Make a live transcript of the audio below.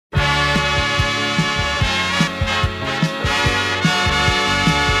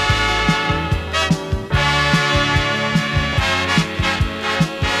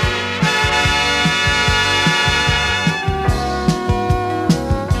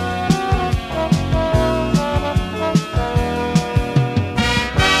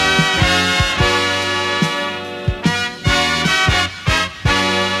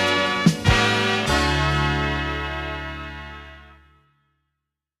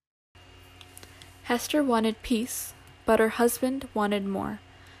Hester wanted peace, but her husband wanted more.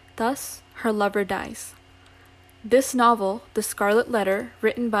 Thus, her lover dies. This novel, The Scarlet Letter,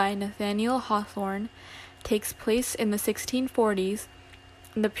 written by Nathaniel Hawthorne, takes place in the 1640s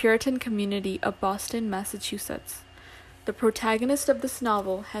in the Puritan community of Boston, Massachusetts. The protagonist of this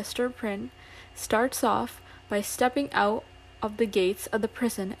novel, Hester Prynne, starts off by stepping out of the gates of the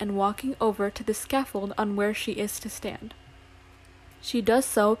prison and walking over to the scaffold on where she is to stand. She does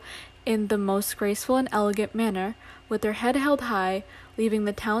so in the most graceful and elegant manner, with her head held high, leaving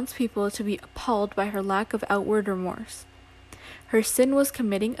the townspeople to be appalled by her lack of outward remorse. Her sin was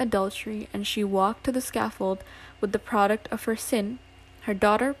committing adultery, and she walked to the scaffold with the product of her sin, her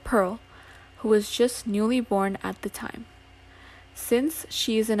daughter Pearl, who was just newly born at the time. Since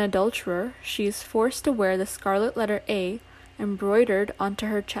she is an adulterer, she is forced to wear the scarlet letter A embroidered onto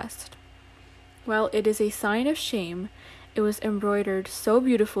her chest. While it is a sign of shame, it was embroidered so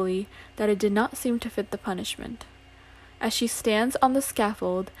beautifully that it did not seem to fit the punishment. As she stands on the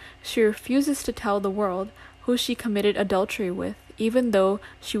scaffold, she refuses to tell the world who she committed adultery with, even though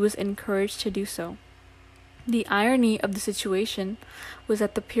she was encouraged to do so. The irony of the situation was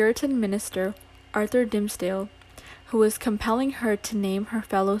that the Puritan minister, Arthur Dimmesdale, who was compelling her to name her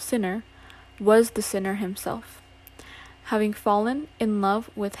fellow sinner, was the sinner himself. Having fallen in love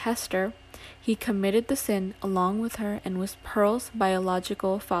with Hester, he committed the sin along with her and was Pearl's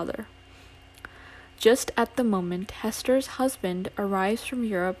biological father. Just at the moment Hester's husband arrives from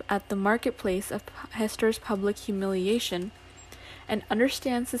Europe at the marketplace of Hester's public humiliation and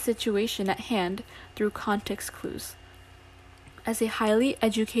understands the situation at hand through context clues. As a highly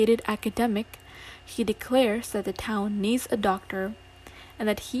educated academic, he declares that the town needs a doctor and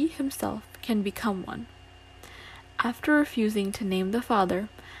that he himself can become one. After refusing to name the father,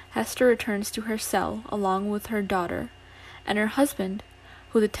 Hester returns to her cell along with her daughter, and her husband,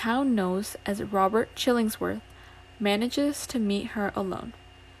 who the town knows as Robert Chillingsworth, manages to meet her alone.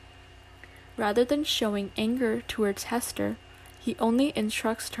 Rather than showing anger towards Hester, he only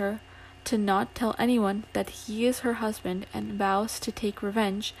instructs her to not tell anyone that he is her husband and vows to take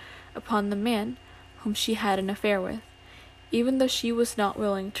revenge upon the man whom she had an affair with, even though she was not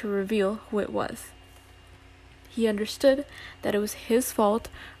willing to reveal who it was. He understood that it was his fault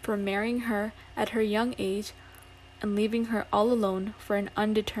for marrying her at her young age and leaving her all alone for an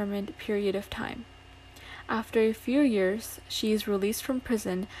undetermined period of time. After a few years, she is released from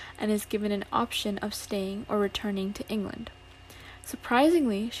prison and is given an option of staying or returning to England.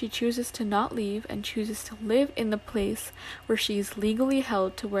 Surprisingly, she chooses to not leave and chooses to live in the place where she is legally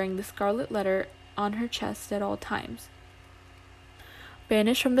held to wearing the scarlet letter on her chest at all times.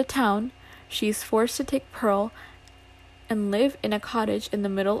 Banished from the town, she is forced to take Pearl and live in a cottage in the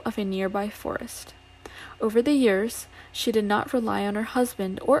middle of a nearby forest. Over the years, she did not rely on her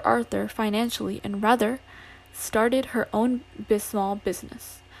husband or Arthur financially and rather started her own small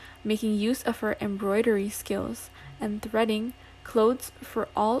business, making use of her embroidery skills and threading clothes for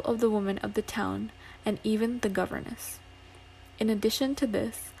all of the women of the town and even the governess. In addition to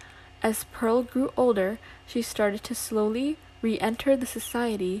this, as Pearl grew older, she started to slowly re-enter the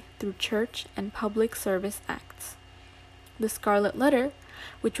society through church and public service acts. The Scarlet Letter,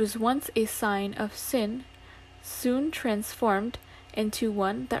 which was once a sign of sin, soon transformed into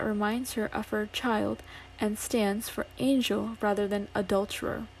one that reminds her of her child and stands for angel rather than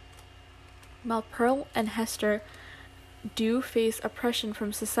adulterer. While Pearl and Hester do face oppression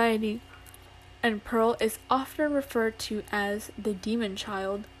from society, and Pearl is often referred to as the demon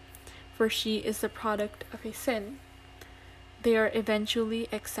child, for she is the product of a sin, they are eventually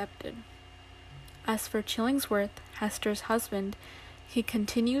accepted. As for Chillingsworth, Hester's husband, he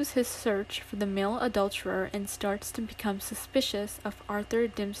continues his search for the male adulterer and starts to become suspicious of Arthur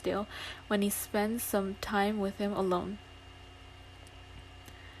Dimmesdale when he spends some time with him alone.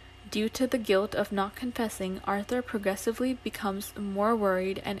 Due to the guilt of not confessing, Arthur progressively becomes more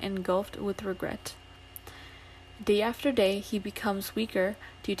worried and engulfed with regret. Day after day, he becomes weaker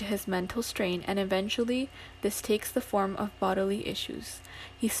due to his mental strain, and eventually this takes the form of bodily issues.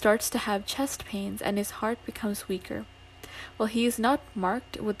 He starts to have chest pains and his heart becomes weaker. While he is not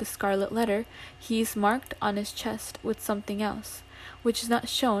marked with the scarlet letter, he is marked on his chest with something else, which is not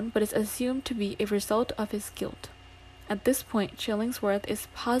shown but is assumed to be a result of his guilt. At this point, Chillingsworth is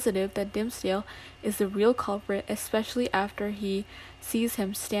positive that Dimmesdale is the real culprit, especially after he sees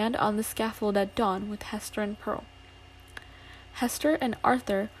him stand on the scaffold at dawn with Hester and Pearl. Hester and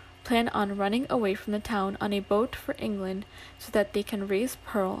Arthur plan on running away from the town on a boat for England so that they can raise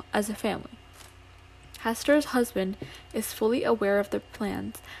Pearl as a family. Hester's husband is fully aware of their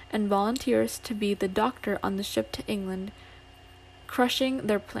plans and volunteers to be the doctor on the ship to England, crushing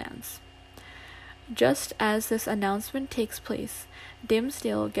their plans. Just as this announcement takes place,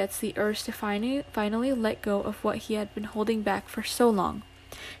 Dimmesdale gets the urge to finally let go of what he had been holding back for so long.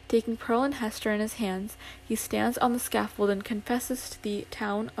 Taking Pearl and Hester in his hands, he stands on the scaffold and confesses to the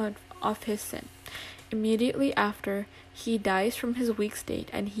town of his sin. Immediately after, he dies from his weak state,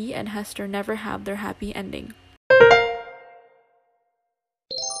 and he and Hester never have their happy ending.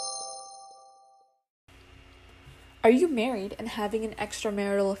 Are you married and having an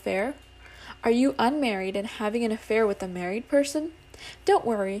extramarital affair? Are you unmarried and having an affair with a married person? Don't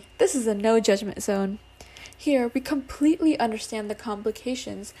worry, this is a no judgment zone. Here, we completely understand the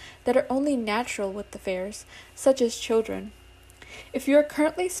complications that are only natural with affairs, such as children. If you are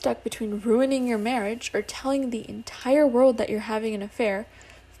currently stuck between ruining your marriage or telling the entire world that you're having an affair,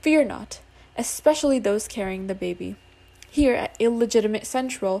 fear not, especially those carrying the baby. Here at Illegitimate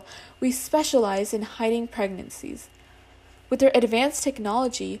Central, we specialize in hiding pregnancies. With our advanced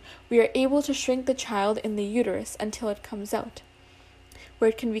technology, we are able to shrink the child in the uterus until it comes out, where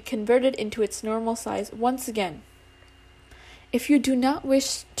it can be converted into its normal size once again. If you do not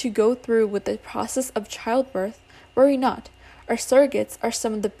wish to go through with the process of childbirth, worry not. Our surrogates are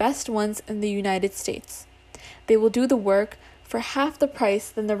some of the best ones in the United States. They will do the work for half the price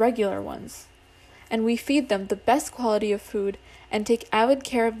than the regular ones. And we feed them the best quality of food and take avid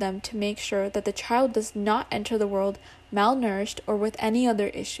care of them to make sure that the child does not enter the world malnourished or with any other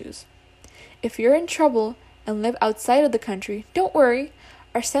issues. If you're in trouble and live outside of the country, don't worry.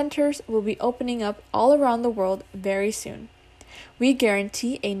 Our centers will be opening up all around the world very soon. We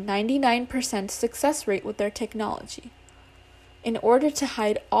guarantee a 99% success rate with our technology. In order to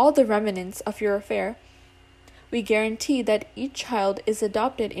hide all the remnants of your affair, we guarantee that each child is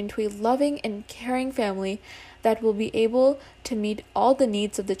adopted into a loving and caring family that will be able to meet all the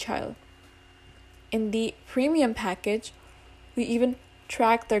needs of the child. In the premium package, we even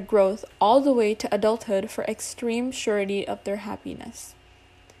track their growth all the way to adulthood for extreme surety of their happiness.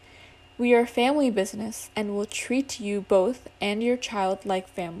 We are a family business and will treat you both and your child like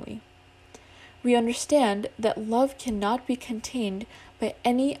family. We understand that love cannot be contained by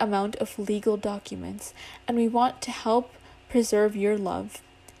any amount of legal documents, and we want to help preserve your love,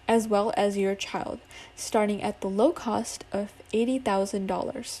 as well as your child, starting at the low cost of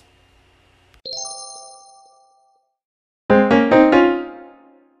 $80,000.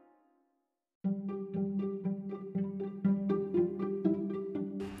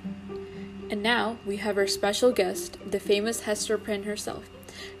 And now we have our special guest, the famous Hester Prynne herself,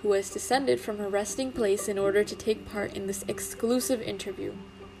 who has descended from her resting place in order to take part in this exclusive interview.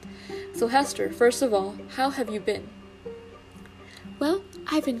 So Hester, first of all, how have you been? Well,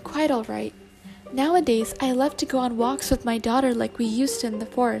 I've been quite all right. Nowadays, I love to go on walks with my daughter like we used to in the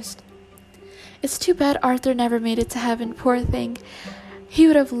forest. It's too bad Arthur never made it to heaven, poor thing. He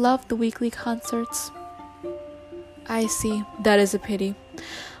would have loved the weekly concerts. I see, that is a pity.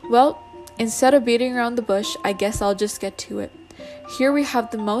 Well, instead of beating around the bush, I guess I'll just get to it. Here we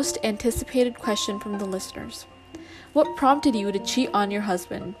have the most anticipated question from the listeners. What prompted you to cheat on your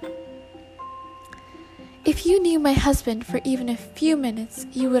husband? If you knew my husband for even a few minutes,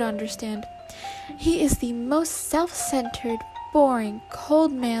 you would understand. He is the most self-centered, boring,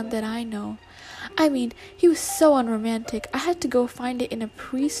 cold man that I know. I mean, he was so unromantic, I had to go find it in a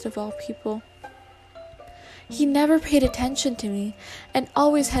priest of all people. He never paid attention to me, and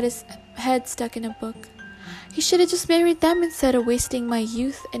always had his head stuck in a book. He should have just married them instead of wasting my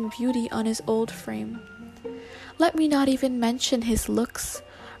youth and beauty on his old frame. Let me not even mention his looks,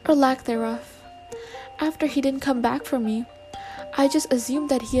 or lack thereof. After he didn't come back for me, I just assumed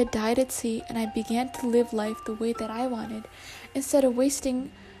that he had died at sea, and I began to live life the way that I wanted, instead of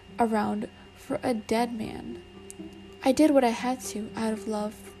wasting around for a dead man. I did what I had to, out of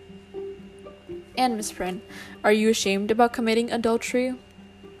love. And Miss Prynne, are you ashamed about committing adultery?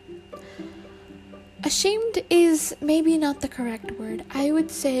 Ashamed is maybe not the correct word. I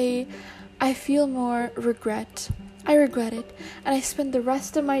would say I feel more regret. I regret it, and I spend the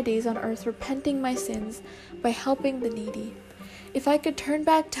rest of my days on earth repenting my sins by helping the needy. If I could turn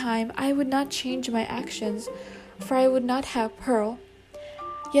back time, I would not change my actions, for I would not have Pearl.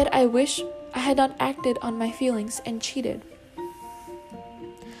 Yet I wish I had not acted on my feelings and cheated.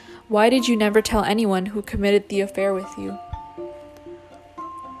 Why did you never tell anyone who committed the affair with you?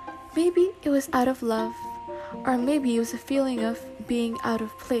 Maybe it was out of love, or maybe it was a feeling of being out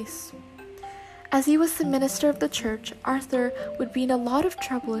of place. As he was the minister of the church, Arthur would be in a lot of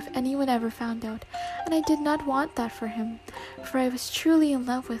trouble if anyone ever found out, and I did not want that for him, for I was truly in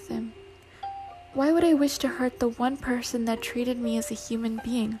love with him. Why would I wish to hurt the one person that treated me as a human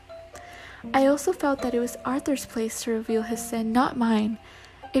being? I also felt that it was Arthur's place to reveal his sin, not mine,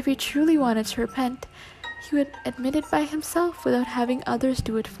 If he truly wanted to repent, he would admit it by himself without having others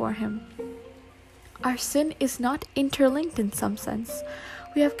do it for him. Our sin is not interlinked in some sense.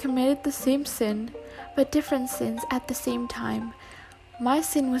 We have committed the same sin, but different sins at the same time. My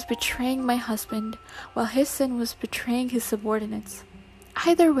sin was betraying my husband, while his sin was betraying his subordinates.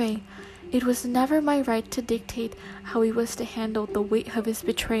 Either way, it was never my right to dictate how he was to handle the weight of his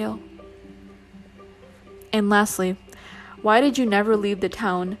betrayal. And lastly, why did you never leave the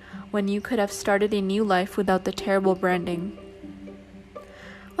town when you could have started a new life without the terrible branding?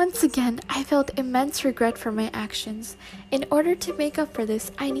 Once again, I felt immense regret for my actions. In order to make up for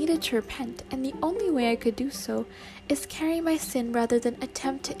this, I needed to repent, and the only way I could do so is carry my sin rather than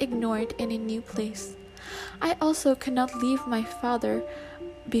attempt to ignore it in a new place. I also could not leave my father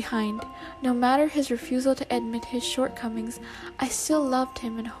behind. No matter his refusal to admit his shortcomings, I still loved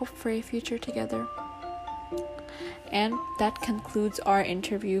him and hoped for a future together. And that concludes our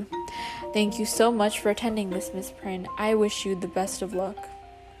interview. Thank you so much for attending this, Miss Prin. I wish you the best of luck.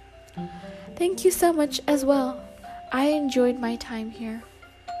 Thank you so much as well. I enjoyed my time here.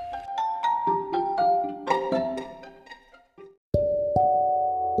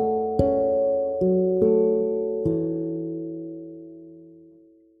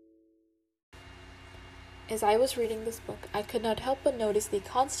 As I was reading this book, I could not help but notice the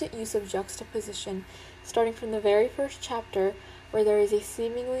constant use of juxtaposition, starting from the very first chapter, where there is a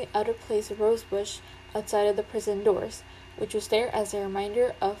seemingly out-of-place rosebush outside of the prison doors, which was there as a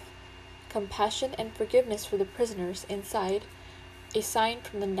reminder of compassion and forgiveness for the prisoners inside, a sign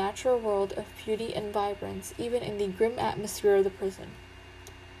from the natural world of beauty and vibrance, even in the grim atmosphere of the prison.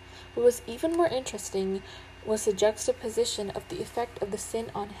 What was even more interesting was the juxtaposition of the effect of the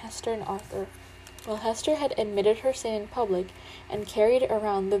sin on Hester and Arthur. While Hester had admitted her sin in public and carried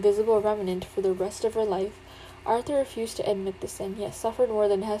around the visible remnant for the rest of her life, Arthur refused to admit the sin, yet suffered more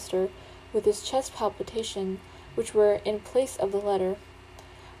than Hester, with his chest palpitation, which were in place of the letter.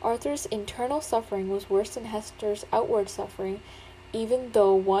 Arthur's internal suffering was worse than Hester's outward suffering, even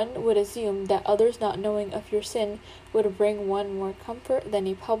though one would assume that others not knowing of your sin would bring one more comfort than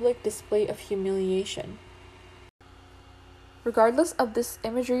a public display of humiliation. Regardless of this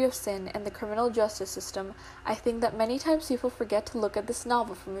imagery of sin and the criminal justice system, I think that many times people forget to look at this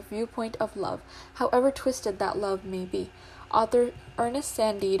novel from a viewpoint of love, however twisted that love may be. Author Ernest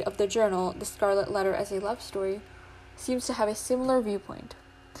Sandede of the journal The Scarlet Letter as a Love Story seems to have a similar viewpoint.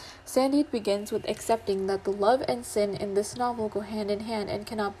 Sandede begins with accepting that the love and sin in this novel go hand in hand and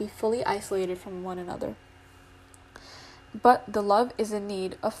cannot be fully isolated from one another. But the love is in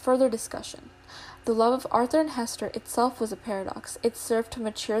need of further discussion. The love of Arthur and Hester itself was a paradox. It served to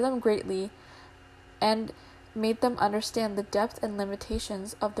mature them greatly and made them understand the depth and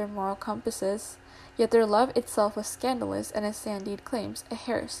limitations of their moral compasses, yet their love itself was scandalous and, as Sandede claims, a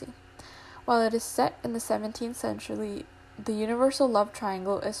heresy. While it is set in the 17th century, the universal love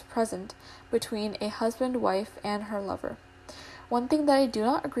triangle is present between a husband, wife, and her lover. One thing that I do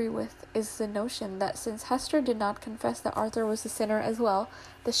not agree with is the notion that since Hester did not confess that Arthur was a sinner as well,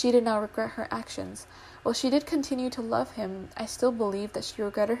 that she did not regret her actions. While she did continue to love him, I still believe that she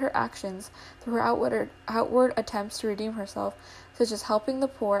regretted her actions through her outward attempts to redeem herself, such as helping the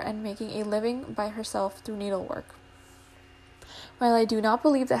poor and making a living by herself through needlework. While I do not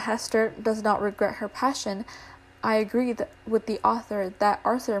believe that Hester does not regret her passion, I agree with the author that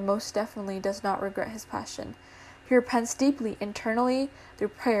Arthur most definitely does not regret his passion. He repents deeply internally through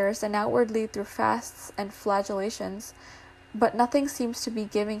prayers and outwardly through fasts and flagellations, but nothing seems to be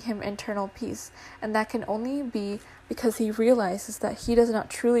giving him internal peace, and that can only be because he realizes that he does not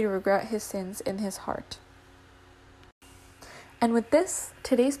truly regret his sins in his heart. And with this,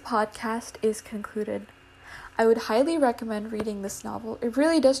 today's podcast is concluded. I would highly recommend reading this novel. It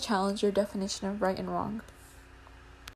really does challenge your definition of right and wrong.